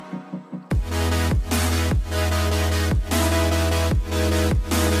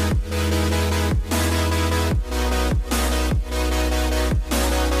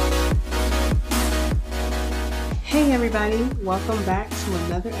everybody. Welcome back to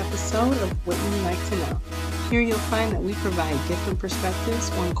another episode of What You Like to Know. Here you'll find that we provide different perspectives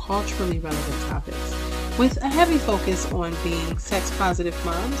on culturally relevant topics, with a heavy focus on being sex-positive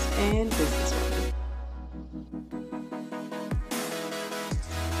moms and businesswomen.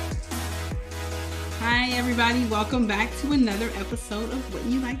 Hi, everybody. Welcome back to another episode of What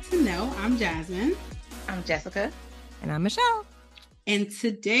You Like to Know. I'm Jazzmen. I'm Jessica. And I'm Michelle. And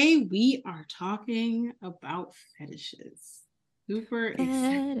today we are talking about fetishes. Super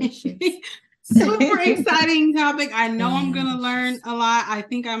exciting. Super exciting topic. I know I'm going to learn a lot. I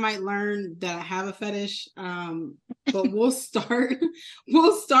think I might learn that I have a fetish. But we'll start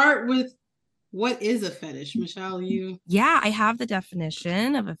with what is a fetish? Michelle, you? Yeah, I have the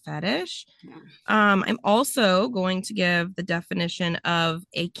definition of a fetish. Yeah. I'm also going to give the definition of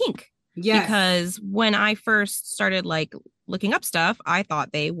a kink. Yes. Because when I first started looking up stuff, I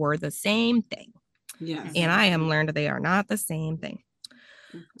thought they were the same thing. Yes. And I have learned that they are not the same thing.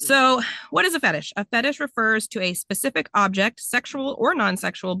 Mm-hmm. So what is a fetish? A fetish refers to a specific object, sexual or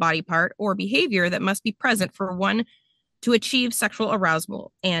non-sexual body part or behavior that must be present for one to achieve sexual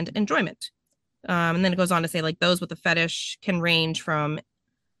arousal and enjoyment. And then it goes on to say those with a fetish can range from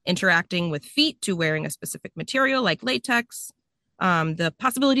interacting with feet to wearing a specific material like latex. The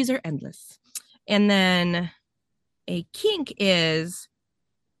possibilities are endless. And then a kink is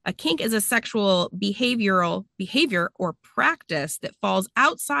a sexual behavior or practice that falls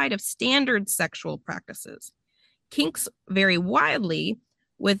outside of standard sexual practices. Kinks vary widely,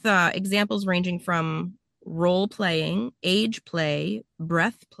 with examples ranging from role playing, age play,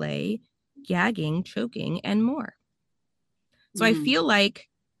 breath play, gagging, choking, and more. So I feel like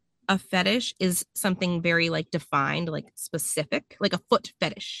a fetish is something very defined, specific, like a foot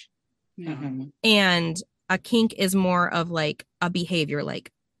fetish. Mm-hmm. And a kink is more of a behavior.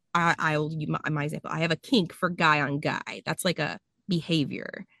 I'll use my example. I have a kink for guy on guy. That's like a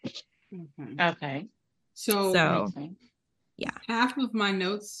behavior. Okay. So yeah. Half of my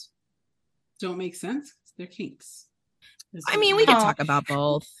notes don't make sense. They're kinks. I mean, we could talk about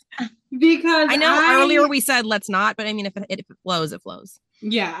both. Because I know earlier we said let's not, but I mean, if it flows, it flows.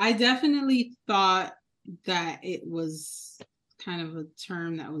 Yeah, I definitely thought that it was kind of a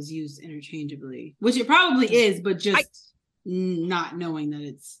term that was used interchangeably, which it probably is, but just not knowing that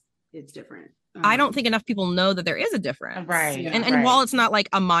it's different. I don't think enough people know that there is a difference. Right. Yeah. And while it's not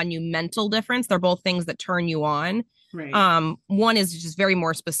a monumental difference, they're both things that turn you on. Right. One is just very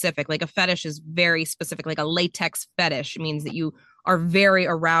more specific. A fetish is very specific. A latex fetish means that you are very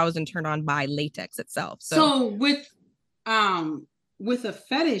aroused and turned on by latex itself. So with a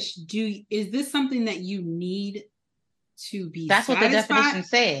fetish, is this something that you need to be That's satisfied? What the definition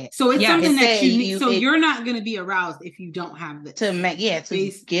said. So it's something that you need. You're not going to be aroused if you don't have this.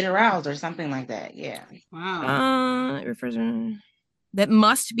 To get aroused or something like that. Yeah. Wow. It refers to that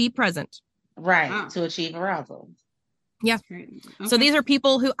must be present. Right. Wow. To achieve arousal. Yeah. Okay. So these are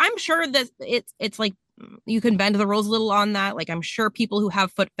people who I'm sure that it's you can bend the rules a little on that. I'm sure people who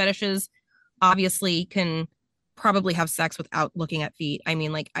have foot fetishes obviously can probably have sex without looking at feet. I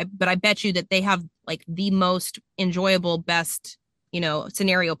mean, but I bet you that they have the most enjoyable, best,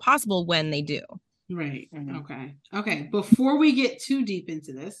 scenario possible when they do. Right. Mm-hmm. Okay. Before we get too deep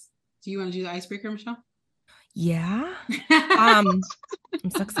into this, do you want to do the icebreaker, Michelle? Yeah. I'm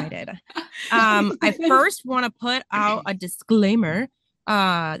so excited. I first want to put out a disclaimer.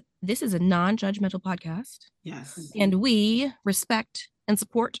 This is a non-judgmental podcast. Yes. And we respect and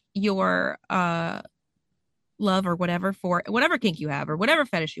support your love or whatever for whatever kink you have or whatever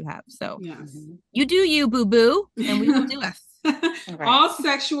fetish you have. So you do you, boo-boo, and we will do us. Right. All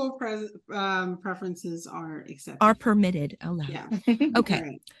sexual preferences are accepted. Are permitted. Allowed. Yeah. Okay.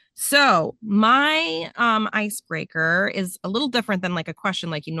 Right. So my icebreaker is a little different than a question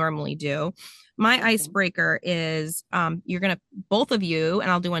like you normally do. My icebreaker is you're going to, both of you,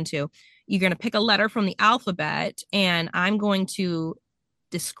 and I'll do one too, you're going to pick a letter from the alphabet, and I'm going to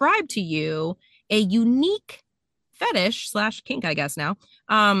describe to you a unique fetish / kink, I guess now,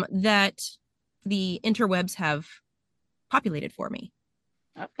 that the interwebs have populated for me.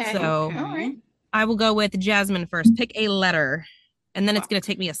 Okay. So all right. I will go with Jazzmen first. Pick a letter, and then it's going to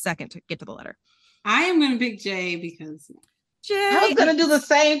take me a second to get to the letter. I am going to pick J because J. I was going to do the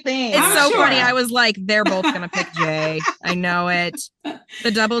same thing. It's so funny. I was like, they're both going to pick J. I know it.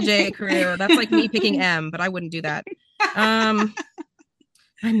 The double J crew. That's like me picking M, but I wouldn't do that. I'm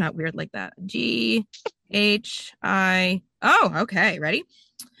not weird like that. G H I. Oh, okay. Ready?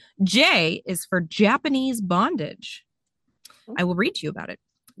 J is for Japanese bondage. I will read to you about it.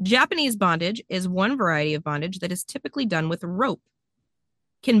 Japanese bondage is one variety of bondage that is typically done with rope.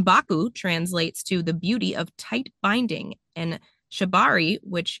 Kinbaku translates to the beauty of tight binding, and shibari,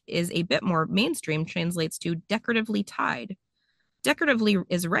 which is a bit more mainstream, translates to decoratively tied. Decoratively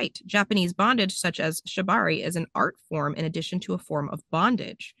is right. Japanese bondage, such as shibari, is an art form in addition to a form of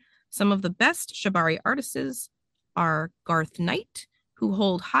bondage. Some of the best shibari artists are Garth Knight, who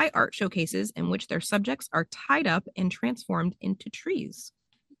hold high art showcases in which their subjects are tied up and transformed into trees.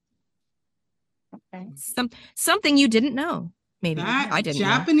 Okay. Something you didn't know. Maybe I didn't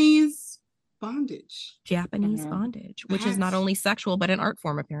Japanese know. Bondage. Japanese bondage, which is not only sexual, but an art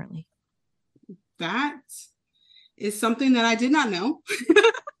form, apparently. That is something that I did not know. And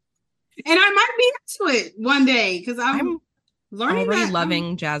I might be into it one day because I'm learning already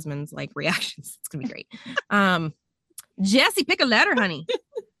loving Jazzmen's like reactions. It's gonna be great. Jessie, pick a letter, honey.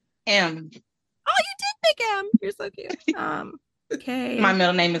 M. Oh, you did pick M. You're so cute. Okay. My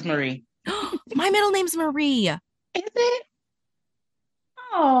middle name is Marie. My middle name's Marie. Is it?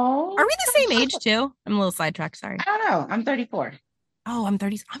 Oh. Are we the same age too? I'm a little sidetracked. Sorry. I don't know. I'm 34. Oh, I'm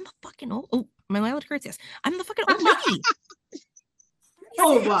 30. I'm the fucking old. Oh, my Lila Curtis. I'm the fucking old lady.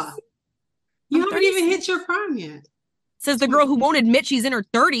 Oh, wow. You haven't even hit your prime yet. Says the girl who won't admit she's in her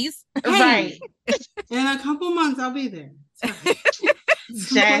 30s. Right. In a couple months, I'll be there.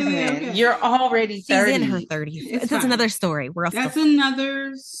 Jazzmen, okay. You're already 30. She's in her 30s. That's another story. That's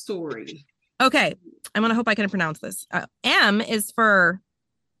another story. Okay. I'm going to hope I can pronounce this. M is for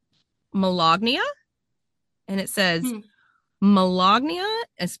Melolagnia. And it says Melolagnia,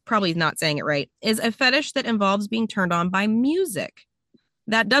 is probably not saying it right, is a fetish that involves being turned on by music.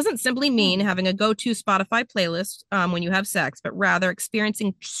 That doesn't simply mean having a go-to Spotify playlist when you have sex, but rather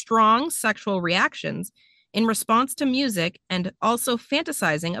experiencing strong sexual reactions in response to music and also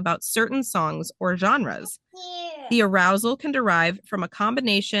fantasizing about certain songs or genres. Yeah. The arousal can derive from a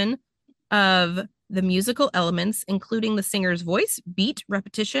combination of the musical elements, including the singer's voice, beat,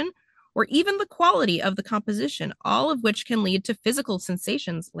 repetition, or even the quality of the composition, all of which can lead to physical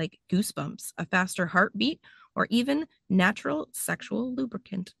sensations like goosebumps, a faster heartbeat, or even natural sexual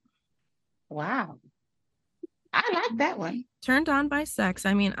lubricant. Wow. I like that one. Turned on by sex.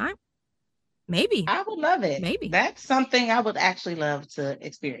 I mean, maybe. I would love it. Maybe. That's something I would actually love to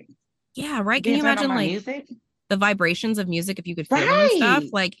experience. Yeah, right. Can you imagine like music? The vibrations of music if you could feel them and stuff?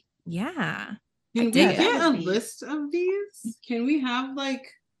 Like, yeah. Can we get a list of these? Can we have like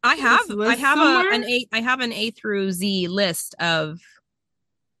I have an A through Z list of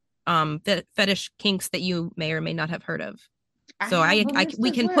fetish kinks that you may or may not have heard of. So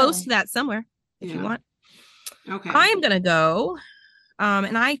we can post that somewhere if you want. Okay. I'm gonna go,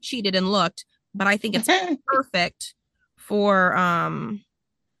 and I cheated and looked, but I think it's perfect for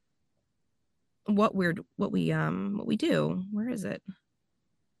what we do. Where is it?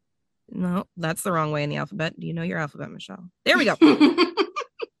 No, that's the wrong way in the alphabet. Do you know your alphabet, Michelle? There we go.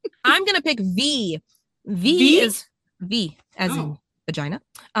 I'm gonna pick V. V is V as in vagina.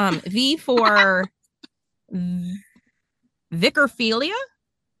 V for Vicarphilia.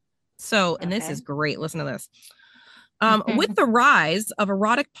 So, and this is great. Listen to this. With the rise of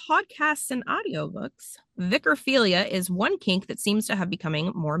erotic podcasts and audiobooks, Vicarphilia is one kink that seems to have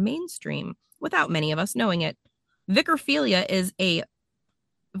becoming more mainstream without many of us knowing it. Vicarphilia is a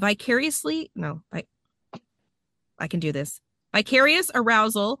vicarious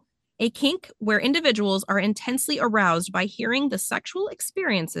arousal, a kink where individuals are intensely aroused by hearing the sexual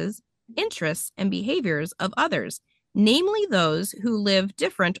experiences, interests, and behaviors of others, namely those who live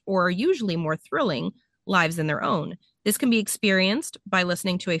different or usually more thrilling lives than their own. This can be experienced by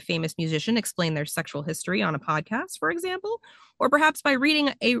listening to a famous musician explain their sexual history on a podcast, for example, or perhaps by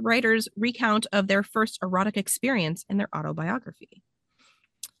reading a writer's recount of their first erotic experience in their autobiography.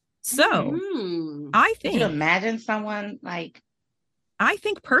 So, I think... Could you imagine someone like... I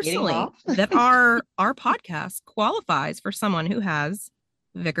think personally that our podcast qualifies for someone who has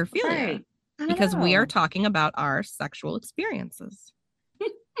Vicarphilia. Right. Because we are talking about our sexual experiences.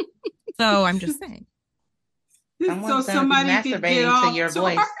 So I'm just saying. So somebody could get off to your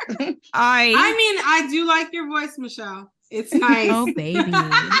voice. I mean, I do like your voice, Michelle. It's nice. Oh, baby.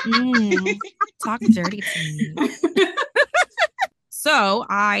 Talk dirty to me. So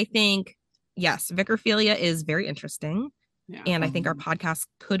I think, yes, Vicarphilia is very interesting. Yeah. And I think our podcast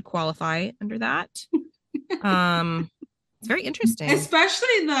could qualify under that. It's very interesting.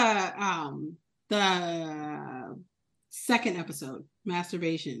 Especially the second episode,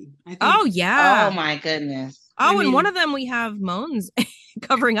 masturbation. I think. Oh, yeah. Oh, my goodness. Oh, and one of them we have moans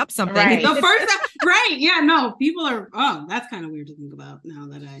covering up something. Right. The first, right. Yeah, no, people are, that's kind of weird to think about now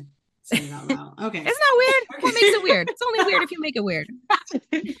that I say it out loud. Okay. Isn't that weird? What makes it weird? It's only weird if you make it weird.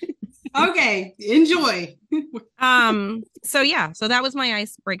 Okay, enjoy. So that was my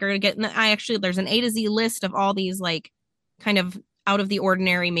icebreaker to get. There's an A to Z list of all these like kind of out of the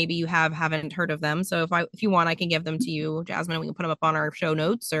ordinary. Maybe you haven't heard of them. So if you want, I can give them to you, Jazzmen. We can put them up on our show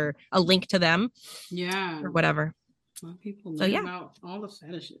notes or a link to them. Yeah, or whatever. Well, people learn about all the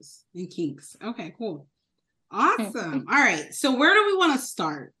fetishes and kinks. Okay, cool. Awesome. All right. So where do we want to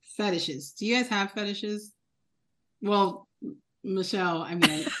start? Fetishes. Do you guys have fetishes? Well, Michelle, I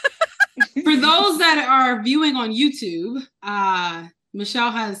mean, for those that are viewing on YouTube,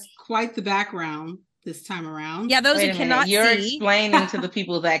 Michelle has quite the background this time around. Yeah, those who cannot see. You're explaining to the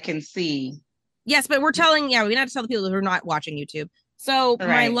people that can see. Yes, but we have to tell the people who are not watching YouTube. So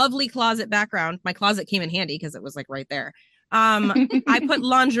my lovely closet background, my closet came in handy because it was like right there. I put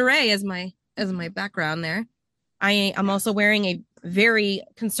lingerie as my background there. I'm also wearing a very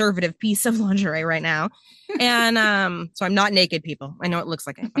conservative piece of lingerie right now. And so I'm not naked, people. I know it looks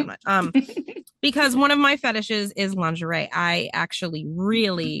like it, but I'm not. Because one of my fetishes is lingerie. I actually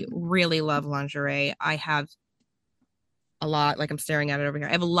really, really love lingerie. I have a lot, like I'm staring at it over here.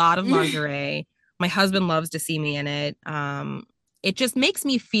 I have a lot of lingerie. My husband loves to see me in it. It just makes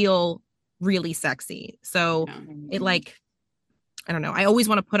me feel really sexy. So it like, I don't know. I always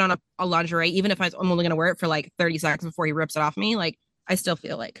want to put on a lingerie, even if I'm only going to wear it for like 30 seconds before he rips it off me. Like, I still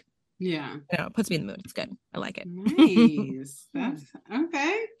feel like, it puts me in the mood. It's good. I like it. Nice. That's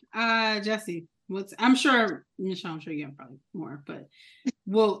okay. Jesse, I'm sure, Michelle, I'm sure you have probably more, but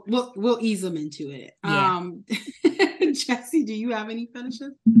we'll ease them into it. Yeah. Jesse, do you have any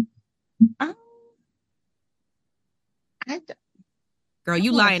fetishes? Girl,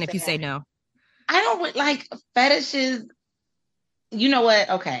 you lying if you say no. I don't like fetishes. You know what?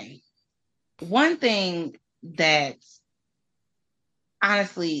 Okay. One thing that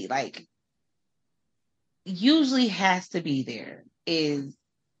honestly, like, usually has to be there is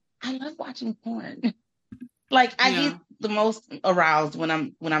I love watching porn. Like, I get the most aroused when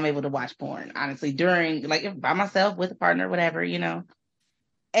I'm able to watch porn, honestly, during, like, if by myself, with a partner, whatever,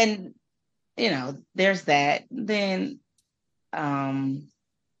 and there's that. Then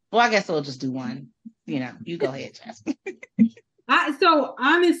well, I guess we'll just do one. You go ahead, Jasmine. So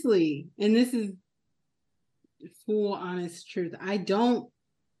honestly, and this is full honest truth, I don't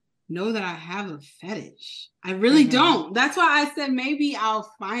know that I have a fetish. I really don't. That's why I said maybe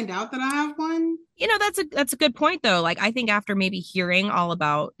I'll find out that I have one. That's a good point though. Like, I think after maybe hearing all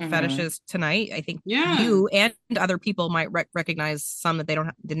about fetishes tonight, I think you and other people might recognize some that they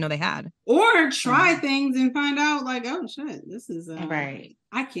didn't know they had, or try things and find out like, oh shit, this is right.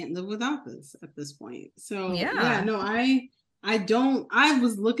 I can't live without this at this point. So I don't. I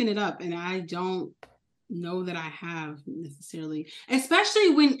was looking it up and I don't know that I have necessarily, especially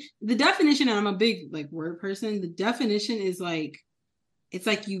when the definition, and I'm a big like word person, the definition is like, it's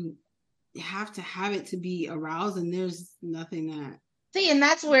like you have to have it to be aroused, and there's nothing that. See, and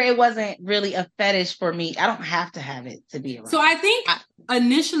that's where it wasn't really a fetish for me. I don't have to have it to be aroused. So I think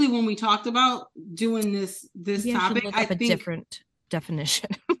initially when we talked about doing this topic, I think a different definition.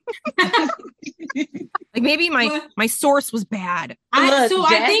 Like maybe my source was bad. I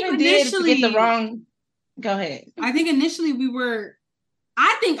think initially get the wrong. Go ahead. I think initially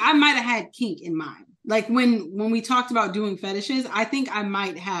I think I might have had kink in mind. Like when we talked about doing fetishes, I think I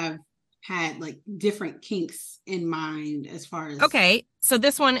might have had like different kinks in mind as far as. Okay. So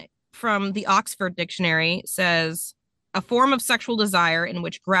this one from the Oxford Dictionary says a form of sexual desire in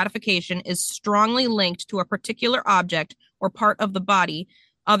which gratification is strongly linked to a particular object or part of the body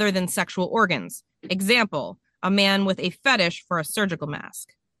other than sexual organs. Example, a man with a fetish for a surgical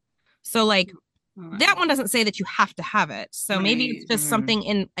mask. So like, that one doesn't say that you have to have it. So maybe it's just something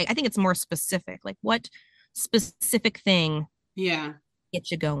in, I think it's more specific. Like what specific thing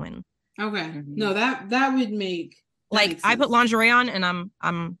gets you going? Okay. No, that would make like I put lingerie on and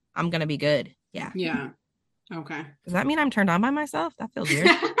I'm gonna be good. Yeah. Yeah. Okay. Does that mean I'm turned on by myself? That feels weird.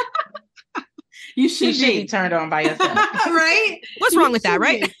 You should be turned on by yourself. Right? What's wrong with that,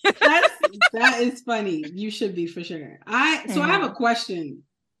 right? That is funny. You should be for sure. I have a question.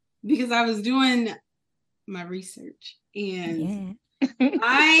 Because I was doing my research and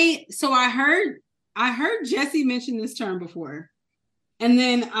I heard Jesse mention this term before, and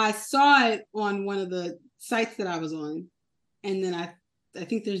then I saw it on one of the sites that I was on, and then I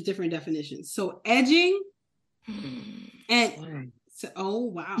think there's different definitions. So edging and oh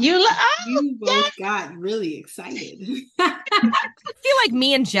wow, you both got really excited. I feel like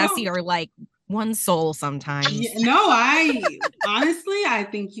me and Jesse are like one soul sometimes. No, honestly, I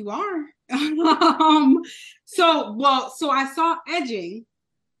think you are. So I saw edging,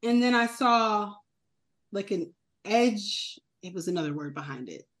 and then I saw like an edge. It was another word behind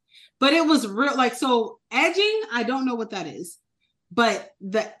it. But it was real, like, so edging, I don't know what that is. But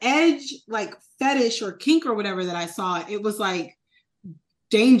the edge, like fetish or kink or whatever that I saw, it was like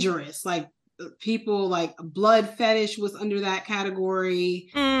dangerous. Like people, like blood fetish was under that category.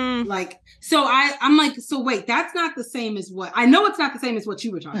 Like, so I'm like, so wait, that's not the same as what, I know it's not the same as what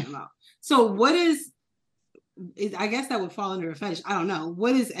you were talking about. So what is I guess that would fall under a fetish. I don't know.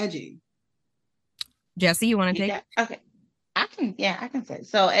 What is edging? Jesse, you want to take it? Okay. I can say.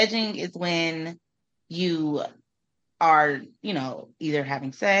 So edging is when you are, either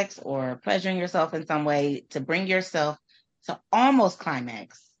having sex or pleasuring yourself in some way to bring yourself to almost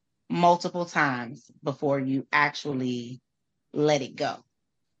climax multiple times before you actually let it go.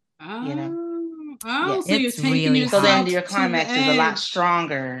 So you're taking really yourself. So then your climax is a lot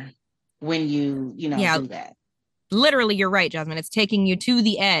stronger when you do that. Literally, you're right, Jazzmen. It's taking you to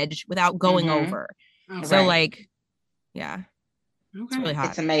the edge without going over. Okay. So like, yeah. Okay. It's really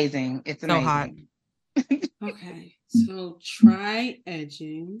hot. It's amazing. It's amazing. So hot. Okay. So try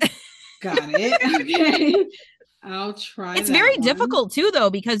edging. Got it. Okay. I'll try. It's very difficult too, though,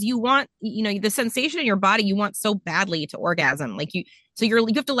 because you want, the sensation in your body you want so badly to orgasm. Like you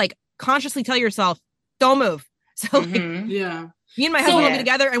have to like consciously tell yourself, don't move. So like, yeah. Me and my husband will be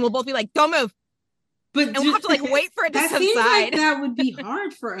together and we'll both be like, don't move. But we'll have to like wait for it to subside. Seems like that would be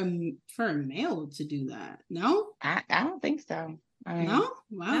hard for a male to do that. No? I don't think so. No?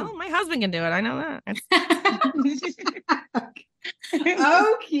 Wow. No, my husband can do it. I know that.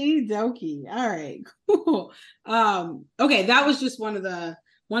 Okie dokie. All right, cool. Okay, that was just one of the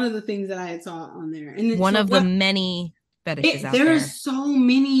things that I had saw on there. And one of the many fetishes out there. There's so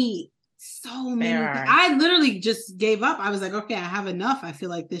many. I literally just gave up. I was like, okay, I have enough. I feel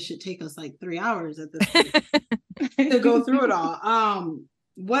like this should take us like 3 hours at this point to go through it all.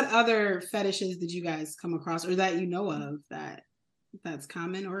 What other fetishes did you guys come across, or that you know of that's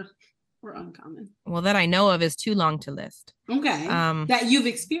common or uncommon? Well, that I know of is too long to list. Okay. That you've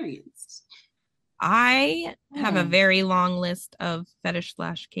experienced. I have a very long list of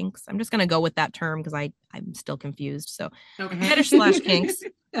fetish/kinks. I'm just going to go with that term because I'm still confused. So fetish/kinks.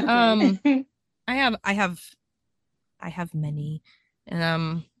 Okay. I have many. I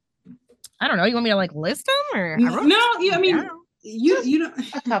don't know. You want me to like list them or? No, I mean, you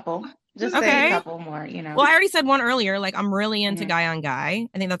don't. A couple. Just say a couple more, Well, I already said one earlier. Like, I'm really into guy on guy.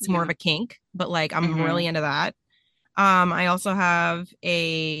 I think that's more of a kink, but like, I'm really into that. I also have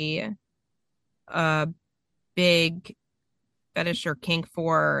a big fetish or kink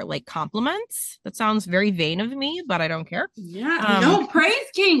for like compliments. That sounds very vain of me, but I don't care. Yeah, no, praise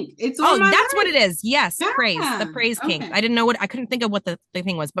kink. It's that's what it is. Yes, praise. The praise kink. I didn't know I couldn't think of what the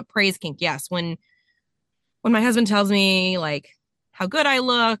thing was, but praise kink. Yes, when my husband tells me like how good I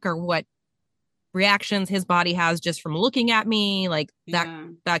look or what reactions his body has just from looking at me, like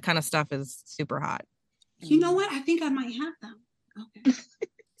that kind of stuff is super hot. You know what? I think I might have them. Okay.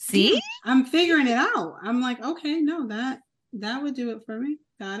 See? I'm figuring it out. I'm like, okay, no, that would do it for me.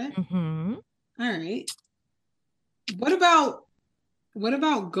 Got it. Mm-hmm. All right. What about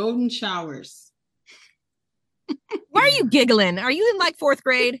golden showers? Why are you giggling? Are you in like fourth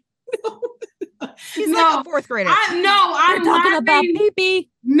grade? She's like a fourth grader. I'm talking laughing about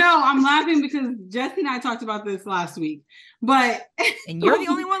pee-pee. No, I'm laughing because Jesse and I talked about this last week. But and you're the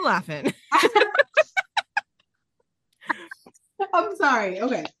only one laughing. I'm sorry.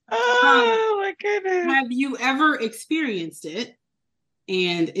 Okay. Oh my goodness. Have you ever experienced it?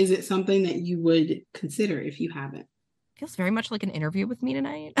 And is it something that you would consider if you haven't? Feels very much like an interview with me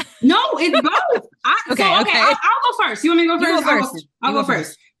tonight. No, it's both. Okay. I'll go first. You want me to go first? I'll go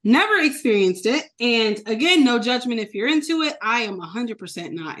first. Never experienced it. And again, no judgment if you're into it. I am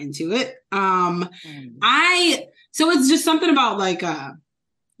 100% not into it. So it's just something about like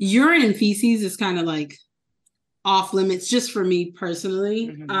urine and feces is kind of like off limits just for me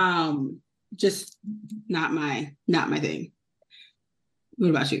personally. Just not my thing. What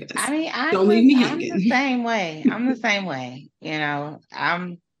about you guys? I mean, don't leave me hanging. I'm the same way.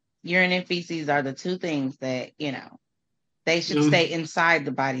 Urine and feces are the two things that, they should stay inside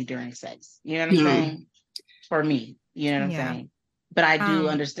the body during sex. You know what I'm saying? For me, you know what I'm saying? But I do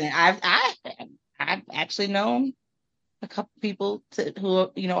understand. I've actually known a couple people who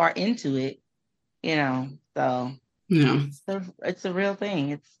are into it, so it's a real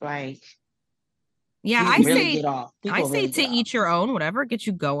thing. It's like, I say to each your own, whatever gets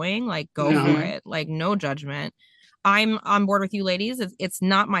you going, like go for it, like no judgment. I'm on board with you ladies. It's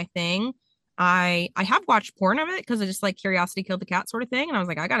not my thing. I have watched porn of it because I just like curiosity killed the cat sort of thing, and I was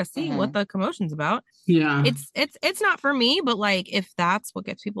like, I gotta see what the commotion's about. Yeah, it's not for me, but like if that's what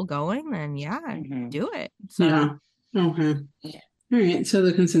gets people going, then do it. So okay. All right. So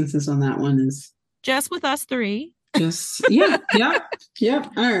the consensus on that one is just with us three. Just yep.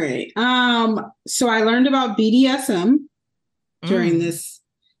 All right. So I learned about BDSM during this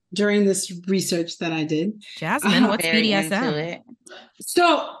research that I did. Jazzmen, what's BDSM?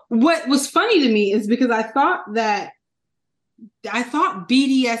 So what was funny to me is because I thought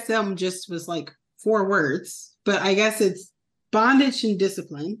BDSM just was like 4 words, but I guess it's bondage and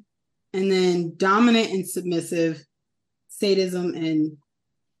discipline, and then dominant and submissive, sadism, and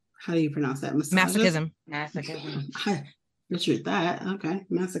how do you pronounce that? Masochism. Richard, that okay,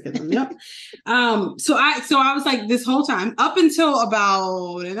 masochism. Yep. So I was like, this whole time up until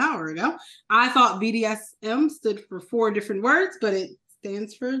about an hour ago, I thought BDSM stood for 4 different words, but it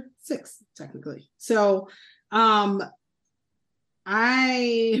stands for 6 technically. So,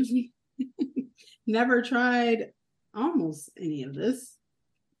 I never tried almost any of this.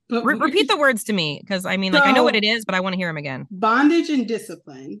 But repeat the words to me, because I mean, like, I know what it is, but I want to hear them again. Bondage and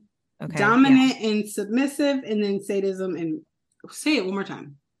discipline. Okay, dominant and submissive, and then sadism and say it one more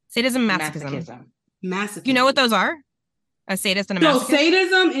time. Sadism, masochism. You know what those are? A sadist and a masochist? So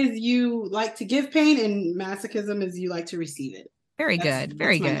sadism is you like to give pain, and masochism is you like to receive it. Very good.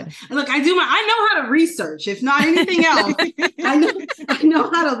 Very good. Look, I know how to research, if not anything else. I know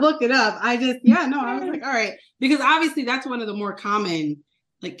how to look it up. I was like, all right, because obviously that's one of the more common,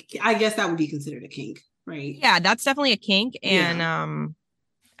 like, I guess that would be considered a kink, right? Yeah, that's definitely a kink, and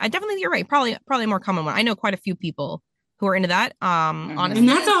I definitely, you're right, probably a more common one. I know quite a few people who are into that. Honestly, and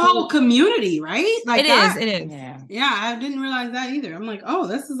that's a whole community, right? Like it is. Yeah, I didn't realize that either. I'm like, oh,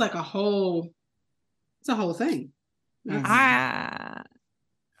 this is like it's a whole thing. I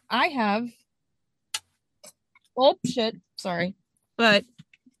have. Oh shit! Sorry, but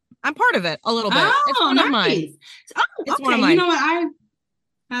I'm part of it a little bit. It's one of mine. Oh, it's okay. One of mine. You know what? I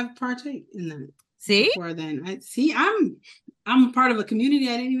have partake in that. See? Before then, I'm part of a community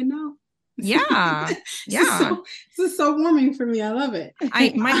I didn't even know. Yeah, This is so warming for me. I love it.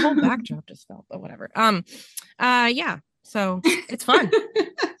 My whole backdrop just fell, but whatever. Yeah. So it's fun.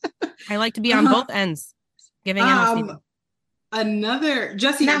 I like to be on both ends. Giving another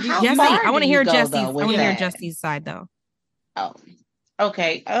Jesse. Now, I want to hear Jesse's. I want to hear Jesse's side though. Oh,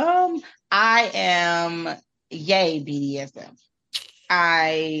 okay. I am yay BDSM.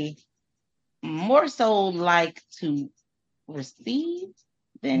 I more so like to receive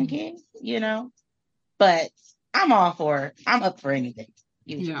than give, but I'm all for it. I'm up for anything.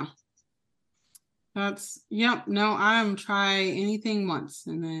 Yeah. No, I'm try anything once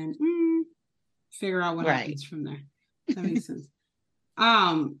and then figure out what happens from there. That makes sense.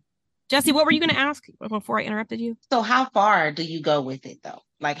 Jesse, what were you going to ask before I interrupted you? So how far do you go with it though?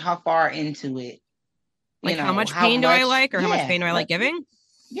 Like how far into it? Like how much pain do I like, or how much pain do I like giving?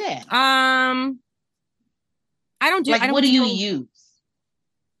 Yeah. I don't do. Like, what do you use?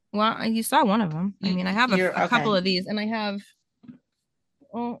 Well, you saw one of them. I mean, I have a couple of these, and I have.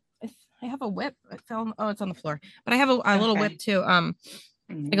 Oh, I have a whip. It fell. Oh, it's on the floor. But I have a little whip too. Like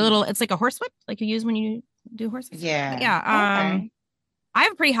a little. It's like a horse whip, like you use when you do horses. Yeah. But yeah. I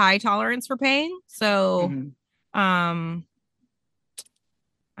have a pretty high tolerance for pain, so I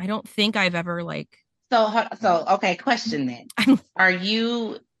don't think I've ever like. So okay. Question then: have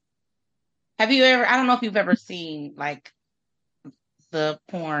you ever? I don't know if you've ever seen like the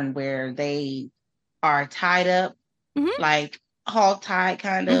porn where they are tied up, like hog tied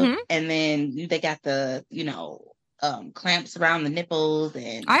kind of, and then they got the clamps around the nipples,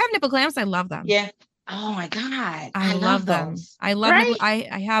 and I have nipple clamps. I love them. Yeah. Oh my god, I love them. I love. Right?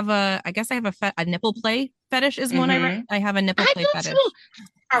 I have I guess I have a nipple play fetish is one I have a nipple play fetish. Too.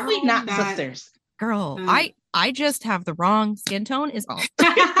 Are we not sisters? Girl, I just have the wrong skin tone is all.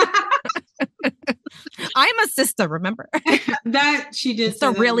 I'm a sister, remember? That she did. It's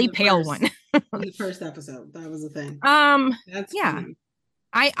a really pale one. In the first episode, that was a thing. That's funny.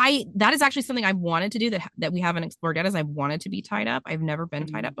 I that is actually something I've wanted to do that we haven't explored yet. Is I've wanted to be tied up. I've never been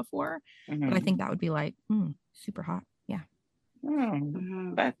tied up before, but I think that would be like super hot. Yeah.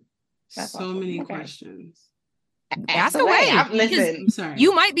 That's so many questions. Ask away. Listen, I'm sorry.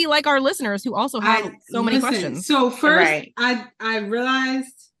 You might be like our listeners who also have so many questions. So first, I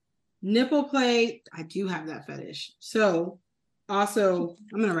realized nipple play. I do have that fetish. So also,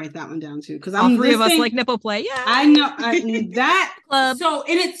 I'm gonna write that one down too because all three of us like nipple play. Yeah, I know that club. So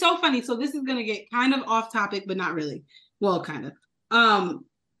and it's so funny. So this is gonna get kind of off topic, but not really. Well, kind of.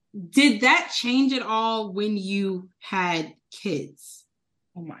 Did that change at all when you had kids?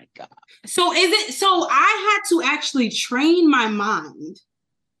 Oh my god. So I had to actually train my mind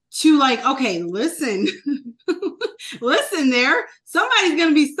to like, okay, listen, listen there. Somebody's going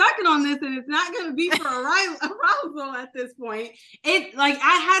to be sucking on this and it's not going to be for arousal at this point. It like,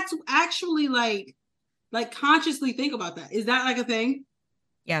 I had to actually like consciously think about that. Is that like a thing?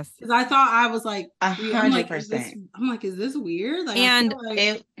 Yes. Because I thought I was like, 100%. I'm like, is this weird? Like, and I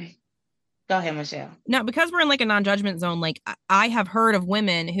feel like... Go ahead, Michelle. No, because we're in like a non-judgment zone, like I have heard of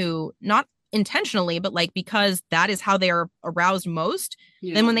women who, not intentionally, but like because that is how they are aroused most.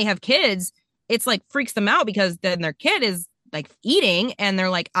 Yeah. Then when they have kids, it's like freaks them out because then their kid is like eating and they're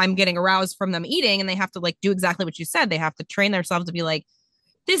like, I'm getting aroused from them eating, and they have to like do exactly what you said. They have to train themselves to be like,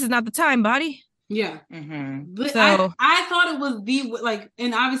 this is not the time, body. Yeah. Mm-hmm. But so I thought it was like,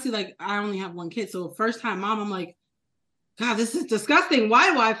 and obviously like I only have one kid, so first time mom, I'm like, God, this is disgusting.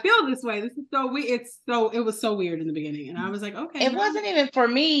 Why do I feel this way? This is so weird. It was so weird in the beginning. And I was like, okay. It wasn't even for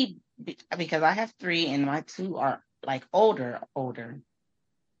me because I have 3 and my 2 are like older.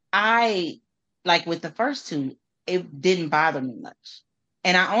 I like with the first 2, it didn't bother me much.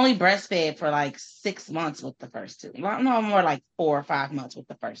 And I only breastfed for like 6 months with the first 2. No, more like 4 or 5 months with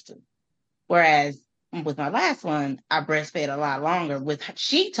the first 2. Whereas with my last one, I breastfed a lot longer.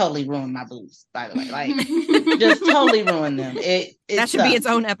 She totally ruined my boobs, by the way. Like, just totally ruined them. It that should be its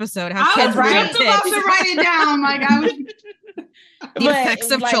own episode. How kids just about to write it down. Like I was the effects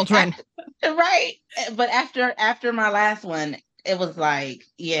of like, children. Right. But after my last one, it was like,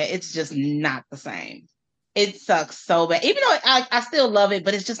 yeah, it's just not the same. It sucks so bad. Even though I still love it,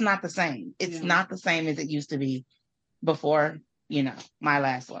 but it's just not the same. It's not the same as it used to be before, my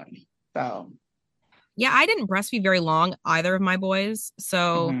last one. So yeah, I didn't breastfeed very long, either of my boys.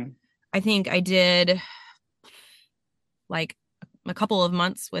 So I think I did like a couple of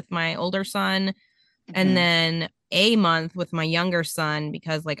months with my older son and then a month with my younger son,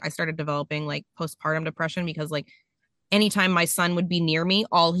 because like I started developing like postpartum depression because like anytime my son would be near me,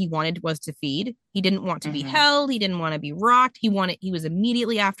 all he wanted was to feed. He didn't want to be held. He didn't want to be rocked. He was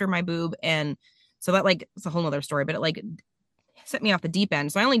immediately after my boob. And so that like, it's a whole nother story, but it like set me off the deep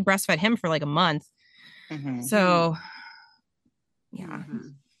end. So I only breastfed him for like a month. So, yeah.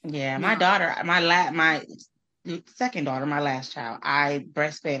 Yeah, my daughter, my second daughter, my last child, I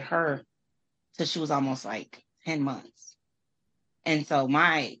breastfed her till she was almost like 10 months. And so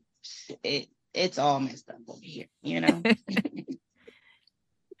it's all messed up over here,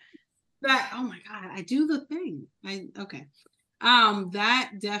 That, oh my God, I do the thing. Okay.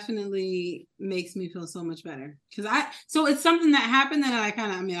 That definitely makes me feel so much better so it's something that happened that I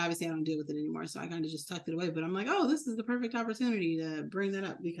kind of, obviously I don't deal with it anymore, so I kind of just tucked it away, but I'm like, oh, this is the perfect opportunity to bring that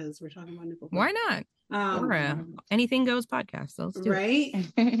up because we're talking about nipple. Why not? We're a anything goes podcast, so let's do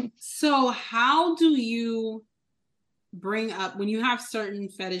it. So how do you bring up when you have certain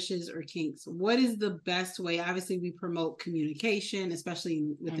fetishes or kinks? What is the best way? Obviously we promote communication,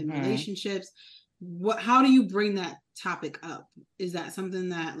 especially within relationships. How do you bring that topic up? Is that something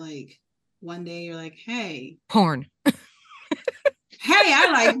that like one day you're like, hey, porn. Hey,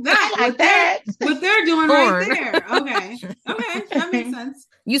 I like that. What they're doing porn. Right there. Okay, that makes sense.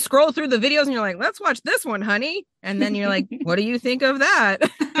 You scroll through the videos and you're like, let's watch this one, honey. And then you're like, what do you think of that?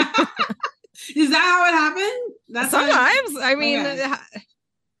 Is that how it happened? That's sometimes.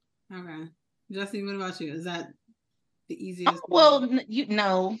 Okay. Jesse, what about you? Is that the easiest? Well,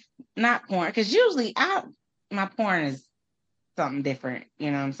 not porn, because usually my porn is something different,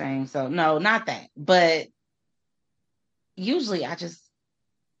 you know what I'm saying? So no, not that, but usually I just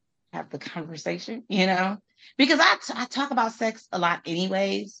have the conversation, because I talk about sex a lot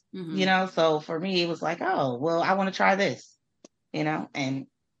anyways, so for me it was like, oh, well, I want to try this, and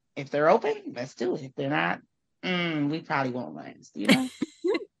if they're open, let's do it. If they're not, we probably won't last,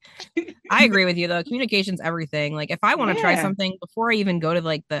 I agree with you though. Communication's everything. Like if I want to try something before I even go to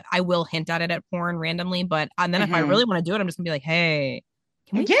like I will hint at it at porn randomly, but and then if I really want to do it, I'm just gonna be like, hey,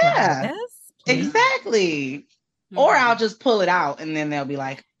 can we try this? Please? Exactly. Or I'll just pull it out and then they'll be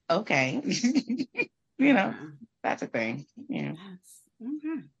like, okay. That's a thing. Yeah.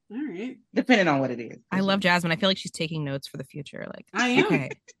 Okay. All right. Depending on what it is. I love Jazzmen. I feel like she's taking notes for the future. Like I am. Okay.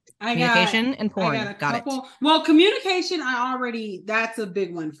 Communication and porn. Got it. Well, communication, that's a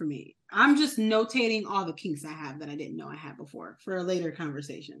big one for me. I'm just notating all the kinks I have that I didn't know I had before for a later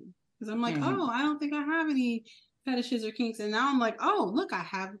conversation. Because I'm like, oh, I don't think I have any fetishes or kinks. And now I'm like, oh, look, I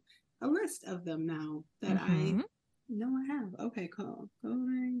have a list of them now that I know I have. Okay, cool.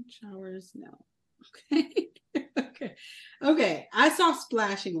 Golden showers, no. Okay. Okay. I saw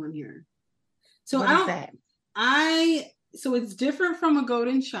splashing on here. So what is that? So it's different from a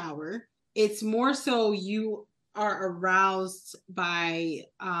golden shower. It's more so you are aroused by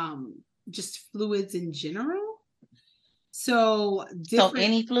just fluids in general. So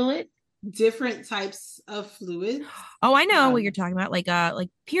any fluid? Different types of fluids. Oh, I know what you're talking about, like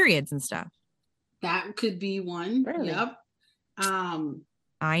periods and stuff. That could be one. Really? Yep.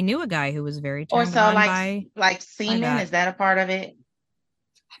 I knew a guy who was very turned on by semen. Is that a part of it?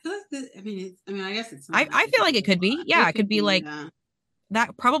 I feel like I guess it's. I feel like it could be. Yeah, it could be like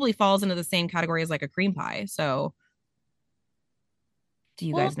that. Probably falls into the same category as like a cream pie. So, do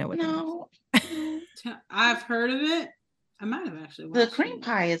you guys know what? No, I've heard of it. I might have actually. The cream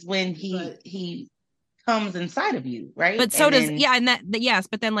pie is when he comes inside of you, right? But so does and that yes,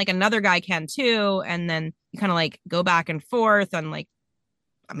 but then like another guy can too, and then you kind of like go back and forth, and like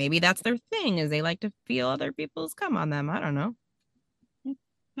maybe that's their thing, is they like to feel other people's come on them. I don't know.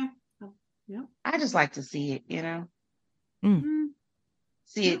 Yeah, I just like to see it,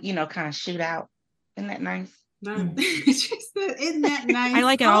 see it, kind of shoot out. Isn't that nice? Isn't that nice? I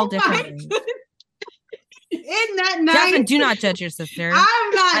like it all differently. Isn't that nice? Jasmine, do not judge your sister.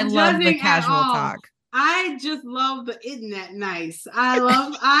 I'm not. I love the casual talk. I just love the isn't that nice. I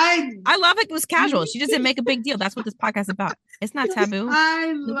love it was casual. She just didn't make a big deal. That's what this podcast is about. It's not taboo.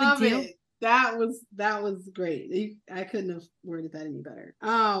 I love it. That was great. I couldn't have worded that any better.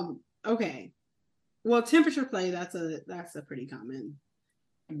 Okay. Well, temperature play, that's a pretty common.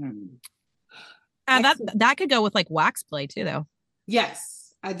 That could go with like wax play too, though.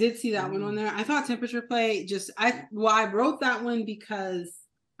 Yes, I did see that one on there. I thought temperature play I wrote that one because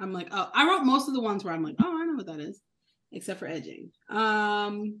I'm like, oh, I wrote most of the ones where I'm like, oh, I know what that is, except for edging.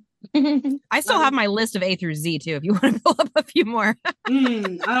 I still have my list of A through Z too, if you want to pull up a few more. I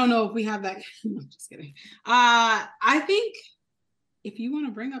don't know if we have that. I'm just kidding. I think if you want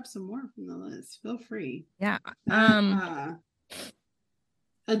to bring up some more from the list, feel free. Yeah.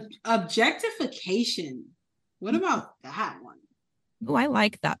 Objectification. What about that one? Oh, I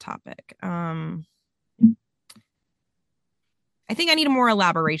like that topic. I think I need a more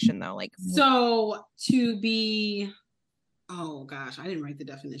elaboration though. Like, so to be, oh gosh, I didn't write the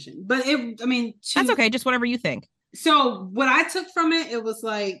definition, but that's okay. Just whatever you think. So what I took from it, it was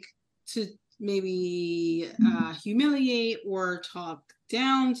like to maybe humiliate or talk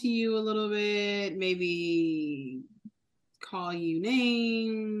down to you a little bit, maybe call you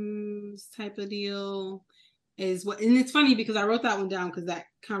names type of deal is what. And it's funny because I wrote that one down because that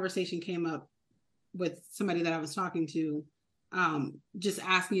conversation came up with somebody that I was talking to, just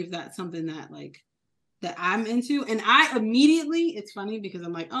asking if that's something that that I'm into. And I immediately, it's funny because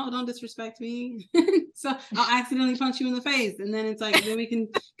I'm like, oh, don't disrespect me. So I'll accidentally punch you in the face. And then it's like, then we can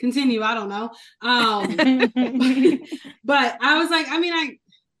continue. I don't know. But I was like, I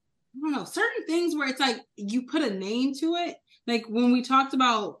don't know, certain things where it's like, you put a name to it. Like when we talked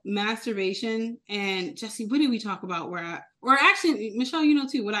about masturbation, and Jesse, what did we talk about or actually, Michelle,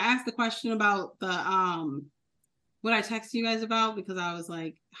 too, when I asked the question about the, what I texted you guys about, because I was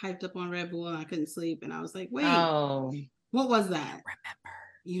like hyped up on Red Bull and I couldn't sleep. And I was like, wait, what was that?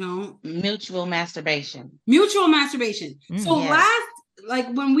 Remember, mutual masturbation. So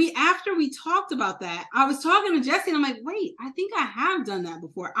after we talked about that, I was talking to Jesse and I'm like, wait, I think I have done that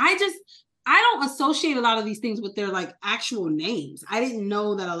before. I don't associate a lot of these things with their like actual names. I didn't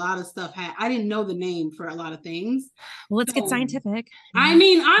know that a lot of stuff I didn't know the name for a lot of things. Well, let's get scientific.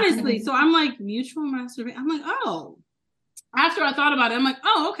 Honestly, so I'm like mutual masturbation. I'm like, oh, after I thought about it, I'm like,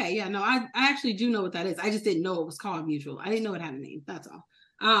 oh, okay. Yeah, no, I actually do know what that is. I just didn't know it was called mutual. I didn't know it had a name. That's all.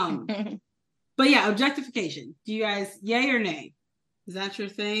 But yeah, objectification. Do you guys yay or nay? Is that your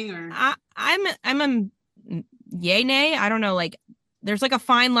thing? Or I'm a yay, nay. I don't know. Like, there's like a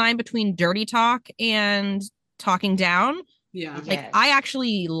fine line between dirty talk and talking down. Yeah. Like, yes. I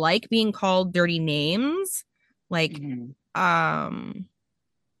actually like being called dirty names. Like, I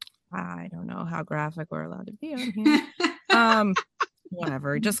don't know how graphic we're allowed to be on here.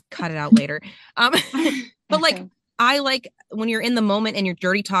 Whatever, just cut it out later. But like, I like when you're in the moment and you're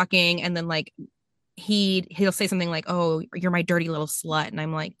dirty talking, and then like he'll say something like, "Oh, you're my dirty little slut," and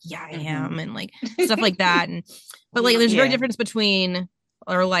I'm like, "Yeah, I am," and like stuff like that. And but like, there's a very difference between,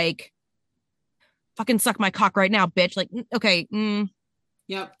 or like, fucking suck my cock right now, bitch. Like, okay,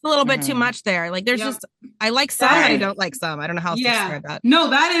 yep, a little bit too much there. Like, there's just, I like some, and I don't like some. I don't know how else to describe that. No,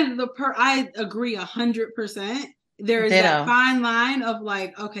 that is I agree 100%. There is that fine line of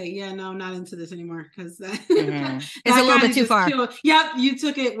like, okay, yeah, no, I'm not into this anymore, because it's a little bit too far. Yep, you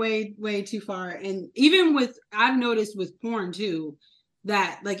took it way, way too far. And even I've noticed with porn too,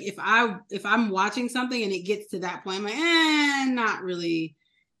 that like if I'm watching something and it gets to that point, I'm like, not really.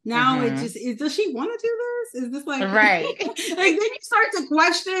 Now it just is. Does she want to do this? Is this like right? Like then you start to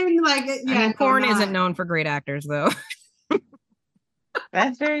question, like, yeah. I mean, porn isn't known for great actors, though.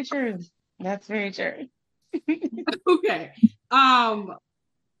 That's very true. That's very true. Okay. I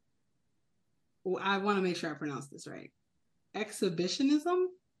want to make sure I pronounce this right. Exhibitionism?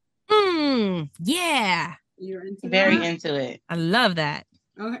 Yeah. You're into Very that? into it. I love that.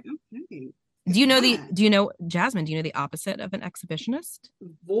 Okay. Do you know Jazzmen, do you know the opposite of an exhibitionist?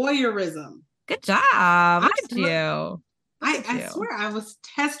 Voyeurism. Good job. Look at you. I swear I was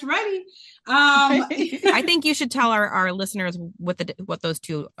test ready. I think you should tell our listeners what those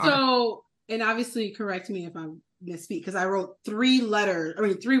two are. So, and obviously correct me if I misspeak, because I wrote 3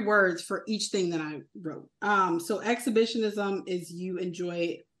 words for each thing that I wrote. So exhibitionism is you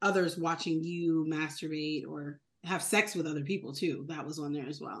enjoy others watching you masturbate or have sex with other people too. That was on there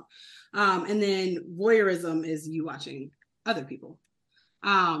as well. And then voyeurism is you watching other people.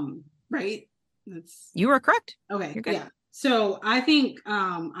 Right? You were correct. Okay. You're good. Yeah. So I think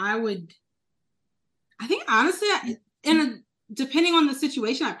honestly, depending on the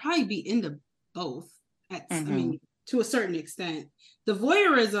situation, I'd probably be into both. I mean, to a certain extent. The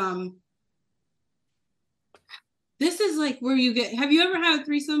voyeurism, this is like where you get. Have you ever had a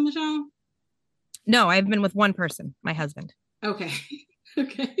threesome, Michelle? No, I've been with one person, my husband. Okay.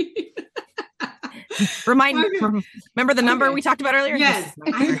 Okay. Remember the number we talked about earlier? Yes.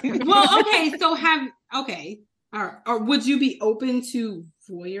 Or would you be open to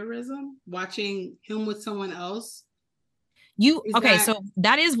voyeurism, watching him with someone else? So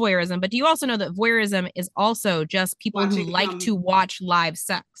that is voyeurism, but do you also know that voyeurism is also just people who like to watch live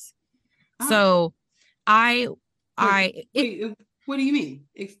sex? Oh. So wait, what do you mean?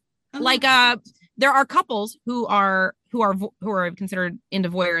 There are couples who are considered into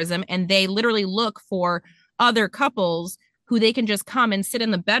voyeurism, and they literally look for other couples who they can just come and sit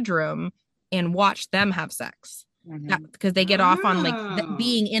in the bedroom and watch them have sex. Because they get off on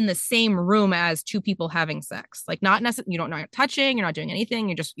being in the same room as two people having sex. Like not necessarily, you're not touching, you're not doing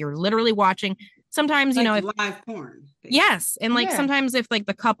anything. You're literally watching. Sometimes, if live porn. Basically. Yes. And sometimes if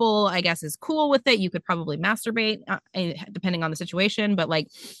the couple, I guess, is cool with it, you could probably masturbate depending on the situation. But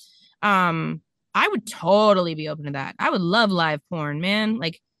I would totally be open to that. I would love live porn, man.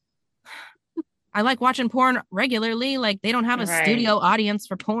 I like watching porn regularly. They don't have a studio audience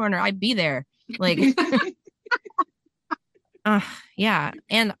for porn, or I'd be there. Yeah.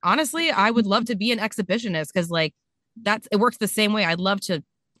 And honestly, I would love to be an exhibitionist because it works the same way. I'd love to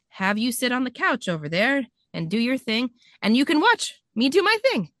have you sit on the couch over there and do your thing, and you can watch me do my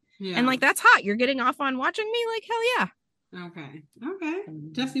thing. Yeah. And that's hot. You're getting off on watching me. Hell yeah. Okay.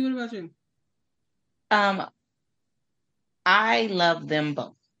 Jesse, what about you? I love them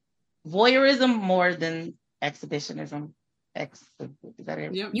both. Voyeurism more than exhibitionism. Is that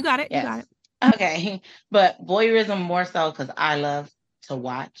it? Yep. You got it. Yes. You got it. Okay. But voyeurism more so because I love to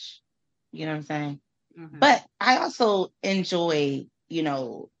watch. You know what I'm saying? Mm-hmm. But I also enjoy,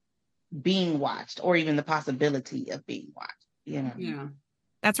 being watched, or even the possibility of being watched. Yeah.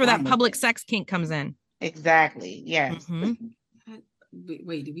 That's where that public sex kink comes in. Exactly. Yes. Mm-hmm.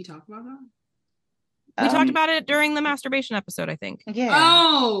 Wait, did we talk about that? We talked about it during the masturbation episode, I think. Yeah.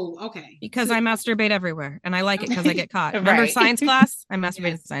 Oh, okay. Because I masturbate everywhere, and I like it because I get caught. Remember science class? I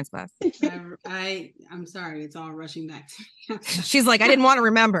masturbated in science class. I'm sorry, it's all rushing back to me. She's like, I didn't want to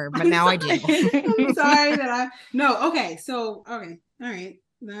remember, but now I do. I'm sorry okay. So, okay. All right.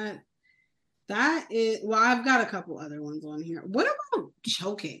 That is, well, I've got a couple other ones on here. What about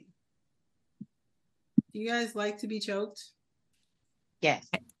choking? Do you guys like to be choked? Yes.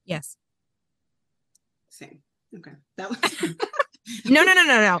 Yes. Same. Okay. That was No.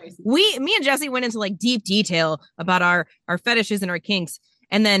 Me and Jesse went into deep detail about our fetishes and our kinks.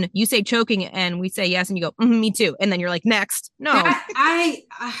 And then you say choking and we say yes. And you go, me too. And then you're like, next. No. I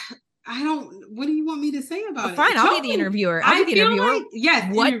don't, what do you want me to say about it? Fine. I'll be the interviewer.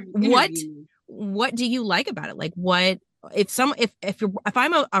 Yes. What do you like about it? If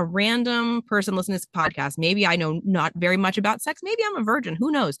I'm a random person listening to this podcast, maybe I know not very much about sex. Maybe I'm a virgin.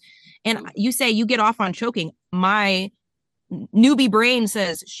 Who knows? And you say you get off on choking. My newbie brain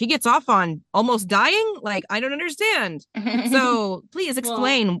says she gets off on almost dying. I don't understand. So please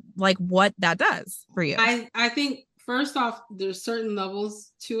explain what that does for you. I think first off, there's certain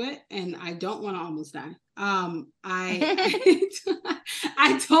levels to it, and I don't want to almost die. I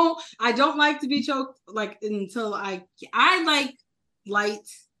don't like to be choked until I like light,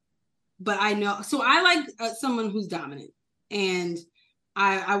 but I know, so I like someone who's dominant, and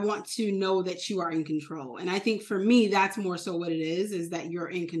I want to know that you are in control. And I think for me, that's more so what it is that you're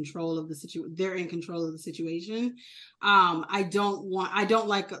in control of the situation. They're in control of the situation. I want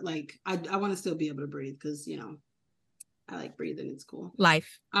to still be able to breathe because, I like breathing. It's cool.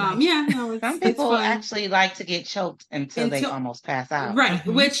 Life. Yeah, no, some people actually like to get choked until they almost pass out. Right.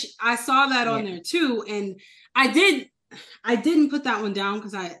 Which I saw that on there too. And I didn't put that one down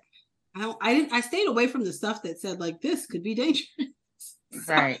because I stayed away from the stuff that said like this could be dangerous.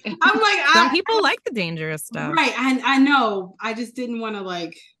 So right. I'm like, some people like the dangerous stuff. Right. I know. I just didn't want to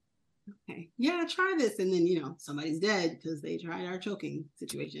like, okay, yeah, try this. And then, somebody's dead because they tried our choking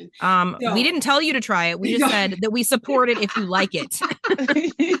situation. We didn't tell you to try it. We just said that we support it if you like it.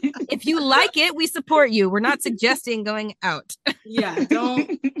 If you like it, we support you. We're not suggesting going out. Yeah,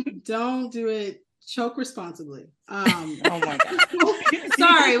 don't do it. Choke responsibly. Oh my God.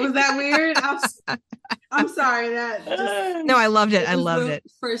 Sorry, was that weird? I'm sorry. No, I loved it. I loved it.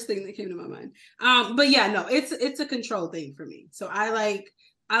 First thing that came to my mind. But yeah, no, it's a control thing for me. So I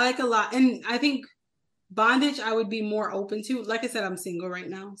like a lot, and I think bondage I would be more open to. Like I said, I'm single right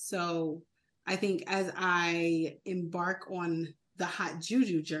now, so I think as I embark on the hot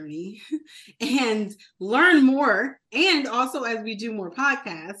juju journey and learn more, and also as we do more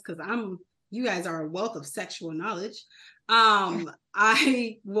podcasts, because you guys are a wealth of sexual knowledge.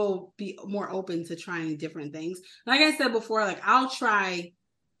 I will be more open to trying different things. Like I said before, like I'll try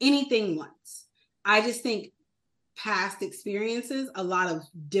anything once. I just think past experiences, a lot of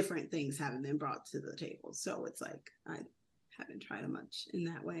different things haven't been brought to the table. So it's like I haven't tried much in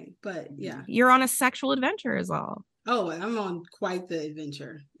that way. But yeah. You're on a sexual adventure is all. Oh, I'm on quite the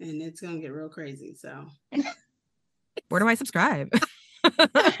adventure, and it's gonna get real crazy. So where do I subscribe?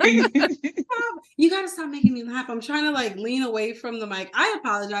 You gotta stop making me laugh. I'm trying to like lean away from the mic. I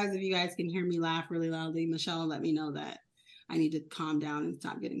apologize if you guys can hear me laugh really loudly. Michelle, let me know that I need to calm down and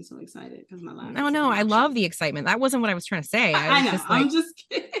stop getting so excited because my laugh. No, I love the excitement. That wasn't what I was trying to say. I know. I'm just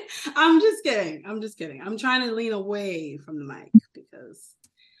kidding. I'm just kidding. I'm trying to lean away from the mic because.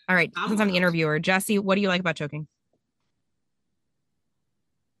 All right, since I'm the interviewer, Jessie, what do you like about choking?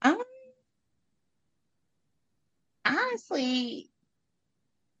 Honestly,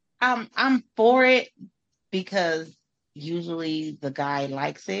 I'm for it because usually the guy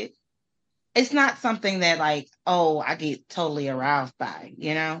likes it. It's not something that like, oh, I get totally aroused by,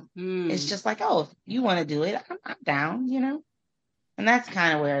 It's just like, oh, if you want to do it, I'm down, And that's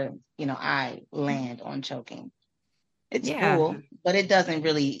kind of where, I land on choking. It's cool, but it doesn't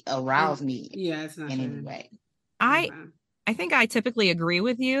really arouse me it's not in any way. I think I typically agree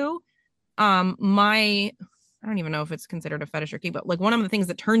with you. I don't even know if it's considered a fetish or kink, but like one of the things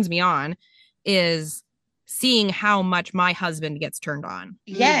that turns me on is seeing how much my husband gets turned on.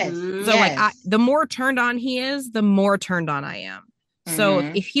 Yes. So like the more turned on he is, the more turned on I am. So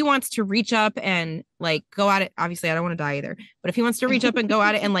if he wants to reach up and like go at it, obviously I don't want to die either, but if he wants to reach up and go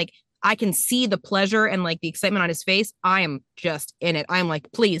at it and like I can see the pleasure and like the excitement on his face, I am just in it. I'm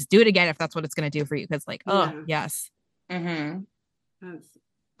like, please do it again if that's what it's going to do for you. Because like, yes. Mm-hmm.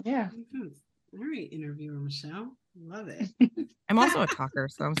 Yeah. All right, interviewer Michelle. Love it. I'm also a talker,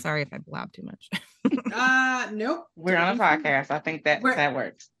 so I'm sorry if I blab too much. Nope. We're on a podcast. I think that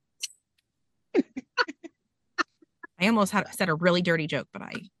works. I almost said a really dirty joke, but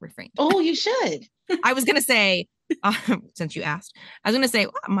I refrained. Oh, you should. I was going to say, since you asked, I was going to say,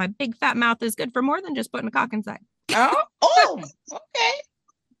 my big fat mouth is good for more than just putting a cock inside. Oh, okay.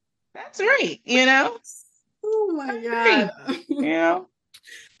 That's right. Oh my God.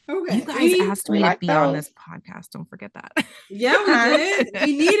 Okay. You guys asked me to be on this podcast. Don't forget that. Yeah, we did.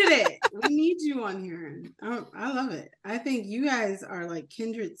 We needed it. We need you on here. Oh, I love it. I think you guys are like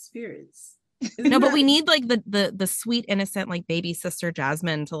kindred spirits. But we need like the sweet, innocent, like baby sister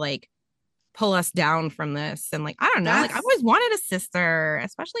Jazzmen to like pull us down from this. And like, I don't know, like I've always wanted a sister,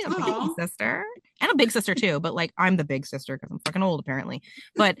 especially a baby sister and a big sister too. But like, I'm the big sister because I'm fucking old apparently.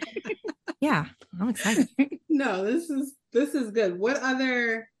 But yeah, I'm excited. No, this is good. What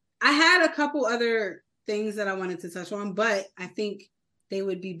other? I had a couple other things that I wanted to touch on, but I think they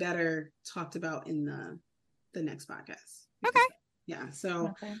would be better talked about in the next podcast. Okay. Yeah.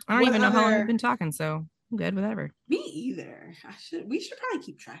 So I don't even know how long we've been talking, so I'm good, whatever. Me either. We should probably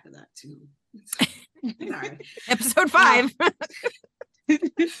keep track of that too. Sorry. Episode 5.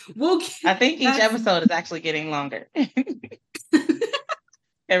 I think each episode is actually getting longer.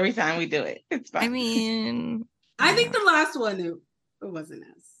 Every time we do it. It's fine. I mean, I think the last one it wasn't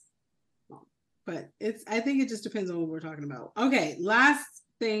as long. But I think it just depends on what we're talking about. Okay, last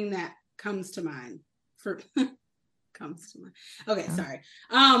thing that comes to mind Okay, sorry.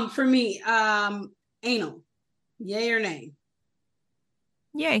 For me, anal. Yay or nay?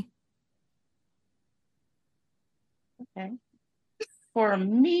 Yay. Okay. For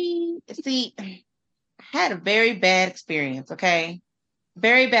me, see, I had a very bad experience, okay?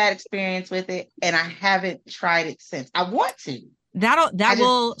 very bad experience with it, and I haven't tried it since. I want to. That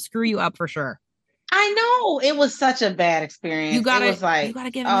will screw you up for sure. I know, it was such a bad experience. You gotta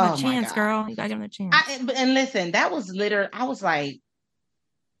give him a oh chance, girl. You gotta give him a chance. And listen, that was literally, I was like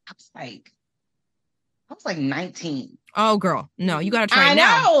 19. Oh, girl, no, you gotta try it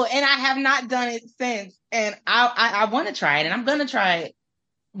now. I know, and I have not done it since. And I want to try it, and I'm gonna try it,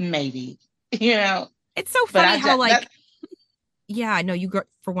 maybe. You know, it's so funny how yeah, no,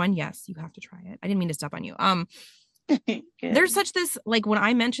 for one, yes, you have to try it. I didn't mean to step on you. There's such this, like, when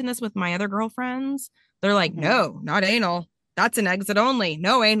I mention this with my other girlfriends, they're like, no, not anal. That's an exit only.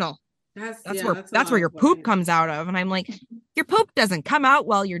 No anal. That's where your poop comes out of. And I'm like, your poop doesn't come out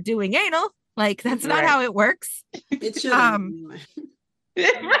while you're doing anal. Like, that's not how it works. It should. I'm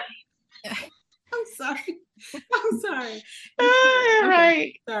sorry.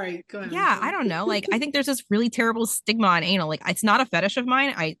 Right. Sorry. Go ahead. Yeah, I don't know. Like, I think there's this really terrible stigma on anal. Like, it's not a fetish of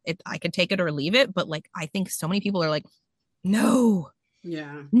mine. I could take it or leave it, but like, I think so many people are like, no.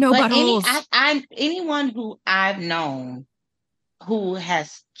 Yeah. No buttholes. Anyone who I've known who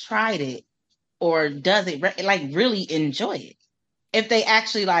has tried it or does it, like, really enjoy it. If they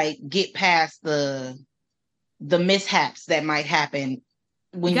actually like get past the mishaps that might happen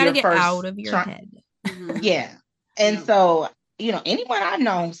when you gotta you're get out of your head. Yeah. And so, anyone I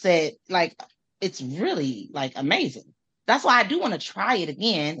know said, like, it's really, like, amazing. That's why I do want to try it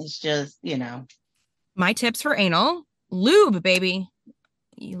again. It's just, My tips for anal: lube, baby.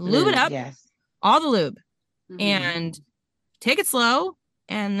 You lube it up. Yes. All the lube. And take it slow,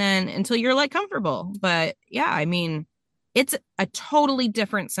 and then until you're like comfortable. But yeah, I mean, it's a totally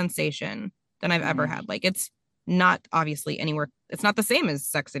different sensation than I've ever had. Like, it's not obviously anywhere. It's not the same as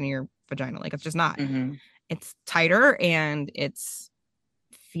sex in your vagina. Like, it's just not. It's tighter and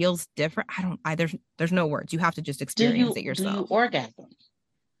feels different. There's no words. You have to just experience it yourself. Do you orgasm?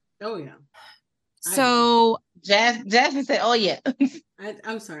 Oh yeah. So Jazzmen said, "Oh yeah."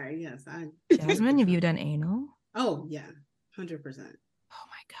 I'm sorry. Yes, Jazzmen, have you done anal? Oh yeah, 100%. Oh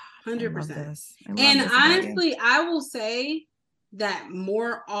my god, 100%. And honestly, I will say that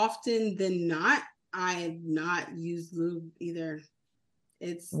more often than not, I've not used lube either.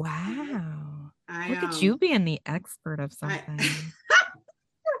 It's wow. Look at you being the expert of something.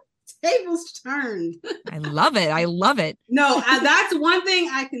 Tables turned. I love it. No, that's one thing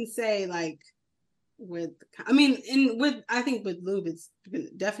I can say. Like, I think with lube, it's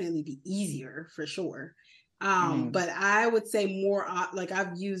gonna definitely be easier for sure. But I would say more like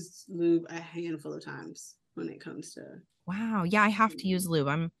I've used lube a handful of times when it comes to. Wow. Yeah, I have to use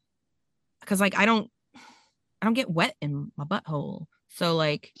lube. Because like I don't get wet in my butthole. So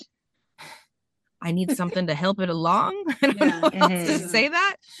like I need something to help it along. I don't know how else to say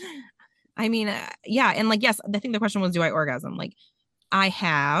that. I mean, yeah. And like, yes, I think the question was, do I orgasm? Like, I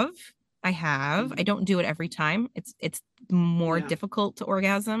have. I don't do it every time. It's more difficult to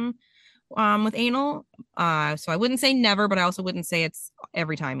orgasm with anal. So I wouldn't say never, but I also wouldn't say it's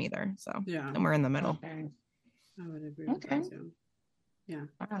every time either. So somewhere in the middle. Okay. I would agree with that too. Yeah.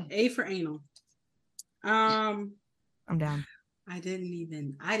 A for anal. I'm down. I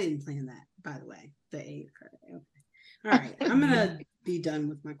didn't plan that, by the way. The A for okay. All right. I'm gonna be done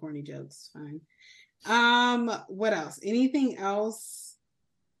with my corny jokes. Fine. What else? Anything else?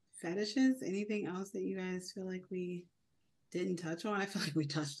 Fetishes? Anything else that you guys feel like we didn't touch on? I feel like we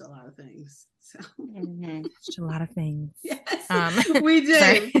touched a lot of things. So touched a lot of things. Yes, we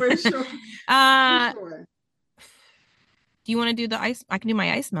did for sure. For sure. Do you want to do the ice? I can do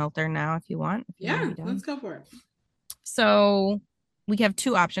my ice melter now if you want. Let's go for it. So we have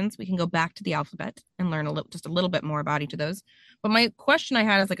two options. We can go back to the alphabet and learn just a little bit more about each of those. But my question I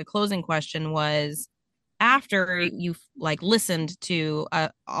had as like a closing question was, after you've like listened to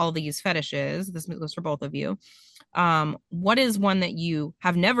all these fetishes, this goes for both of you, what is one that you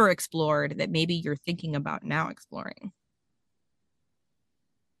have never explored that maybe you're thinking about now exploring?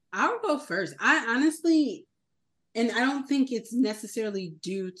 I'll go first. I honestly, and I don't think it's necessarily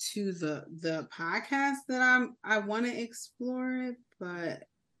due to the podcast that I want to explore it, but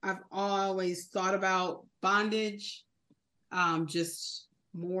I've always thought about bondage, just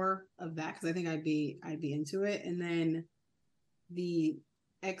more of that because I think I'd be into it, and then the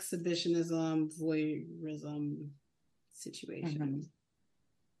exhibitionism, voyeurism situation.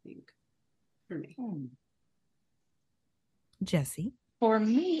 I think for me, Jessie. For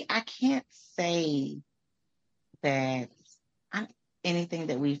me, I can't say that anything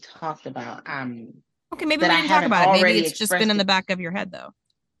that we've talked about. Okay, maybe we didn't talk about it. Maybe it's just been in the back of your head, though.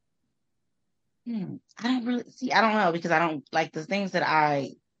 I don't really see. I don't know because I don't like the things that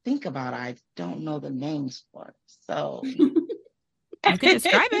I think about. I don't know the names for. So You can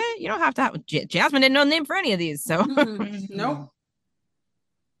describe it. You don't have to have. Jazzmen didn't know the name for any of these, so. Nope.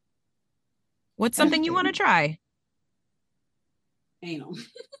 What's something you want to try? Anal.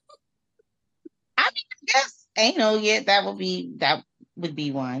 I mean, I guess anal. Yeah, that would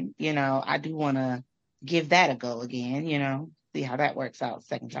be one. You know, I do want to give that a go again. You know, see how that works out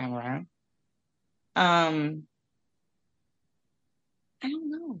second time around. I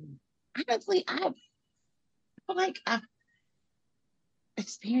don't know. Honestly, I feel like I've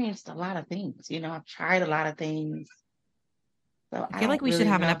experienced a lot of things. You know, I've tried a lot of things. So I feel like we should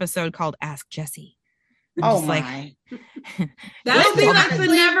have an episode called Ask Jessie. Oh my. That'll be like the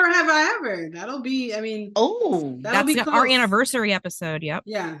Never Have I Ever. That'll be, I mean, that'll be our anniversary episode. Yep.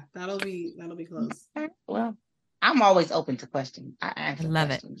 Yeah, that'll be close. Well, I'm always open to questions. I love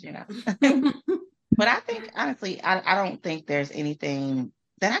questions, you know. But I think honestly, I don't think there's anything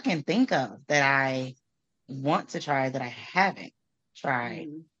that I can think of that I want to try that I haven't tried.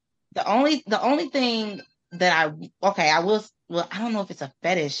 The only thing that I will. Well, I don't know if it's a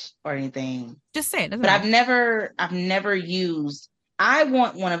fetish or anything. Just say it. But I've never used. I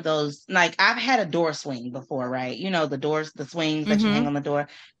want one of those. Like I've had a door swing before, right? You know the doors, the swings that you hang on the door.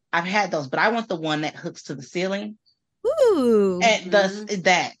 I've had those, but I want the one that hooks to the ceiling. Ooh. And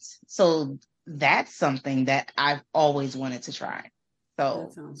that. So that's something that I've always wanted to try. So,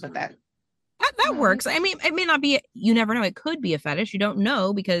 but that works. I mean, it may not be. You never know. It could be a fetish. You don't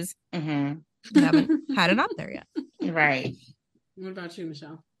know because you haven't had it out there yet. Right. What about you,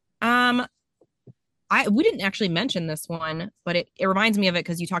 Michelle? We didn't actually mention this one, but it reminds me of it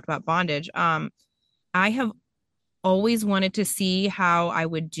because you talked about bondage. I have always wanted to see how I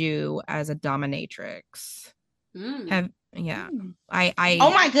would do as a dominatrix. I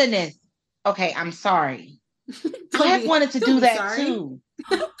oh my goodness. Okay, I'm sorry. I have wanted to do that too.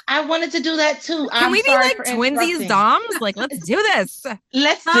 I wanted to do that too. Can we be like twinsies doms? Like, let's do this.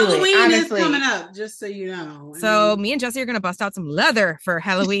 Let's do Halloween it. Halloween is coming up, just so you know. So me and Jessie are gonna bust out some leather for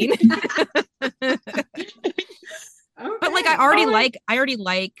Halloween. Okay. But like I already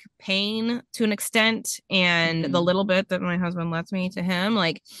like pain to an extent, and the little bit that my husband lets me to him,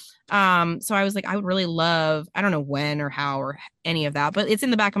 like so I was like, I would really love, I don't know when or how or any of that, but it's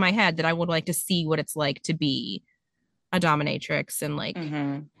in the back of my head that I would like to see what it's like to be a dominatrix and like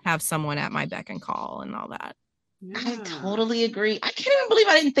have someone at my beck and call and all that. Yeah. I totally agree. I can't even believe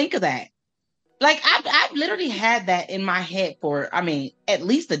I didn't think of that. Like I've literally had that in my head for, I mean, at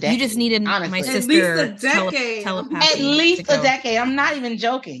least a decade. You just needed honestly. My sister at least a decade. Telepathy. At least a decade. I'm not even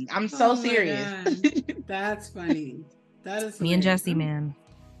joking. I'm so serious. That's funny. That is me and Jessie, man.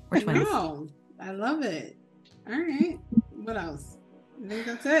 We're twins. No, I love it. All right. What else? I think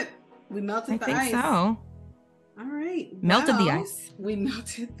that's it. We melted the ice. I think so. All right. Melted the ice. We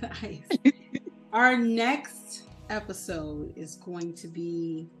melted the ice. Our next episode is going to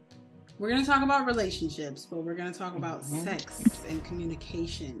be, we're going to talk about relationships, but we're going to talk about sex and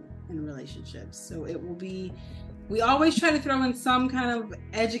communication in relationships. So it will be, we always try to throw in some kind of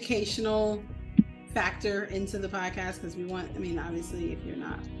educational factor into the podcast because we want, I mean, obviously if you're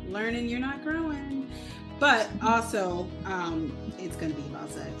not learning, you're not growing. But also, it's going to be about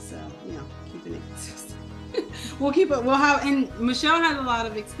sex. So, you know, keeping it consistent. We'll have, and Michelle has a lot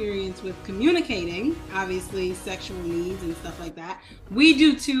of experience with communicating, obviously, sexual needs and stuff like that. We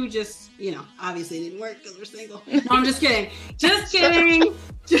do too, just, you know, obviously it didn't work because we're single. No, I'm just kidding. Just kidding.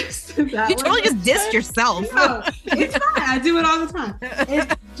 Just you totally just dissed yourself. No, it's fine. I do it all the time.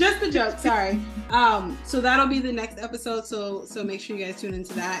 It's just a joke. Sorry. So that'll be the next episode. So make sure you guys tune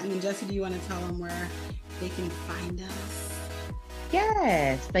into that. And then Jessie, do you want to tell them where they can find us?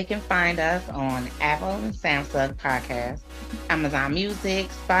 Yes, they can find us on Apple and Samsung Podcast, Amazon Music,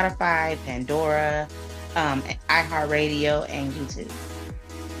 Spotify, Pandora, iHeartRadio, and YouTube.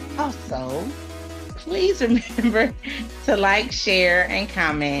 Also, please remember to like, share, and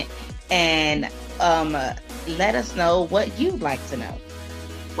comment, and let us know what you'd like to know.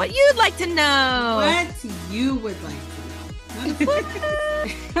 What you'd like to know. What you would like to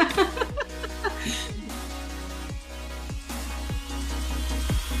know.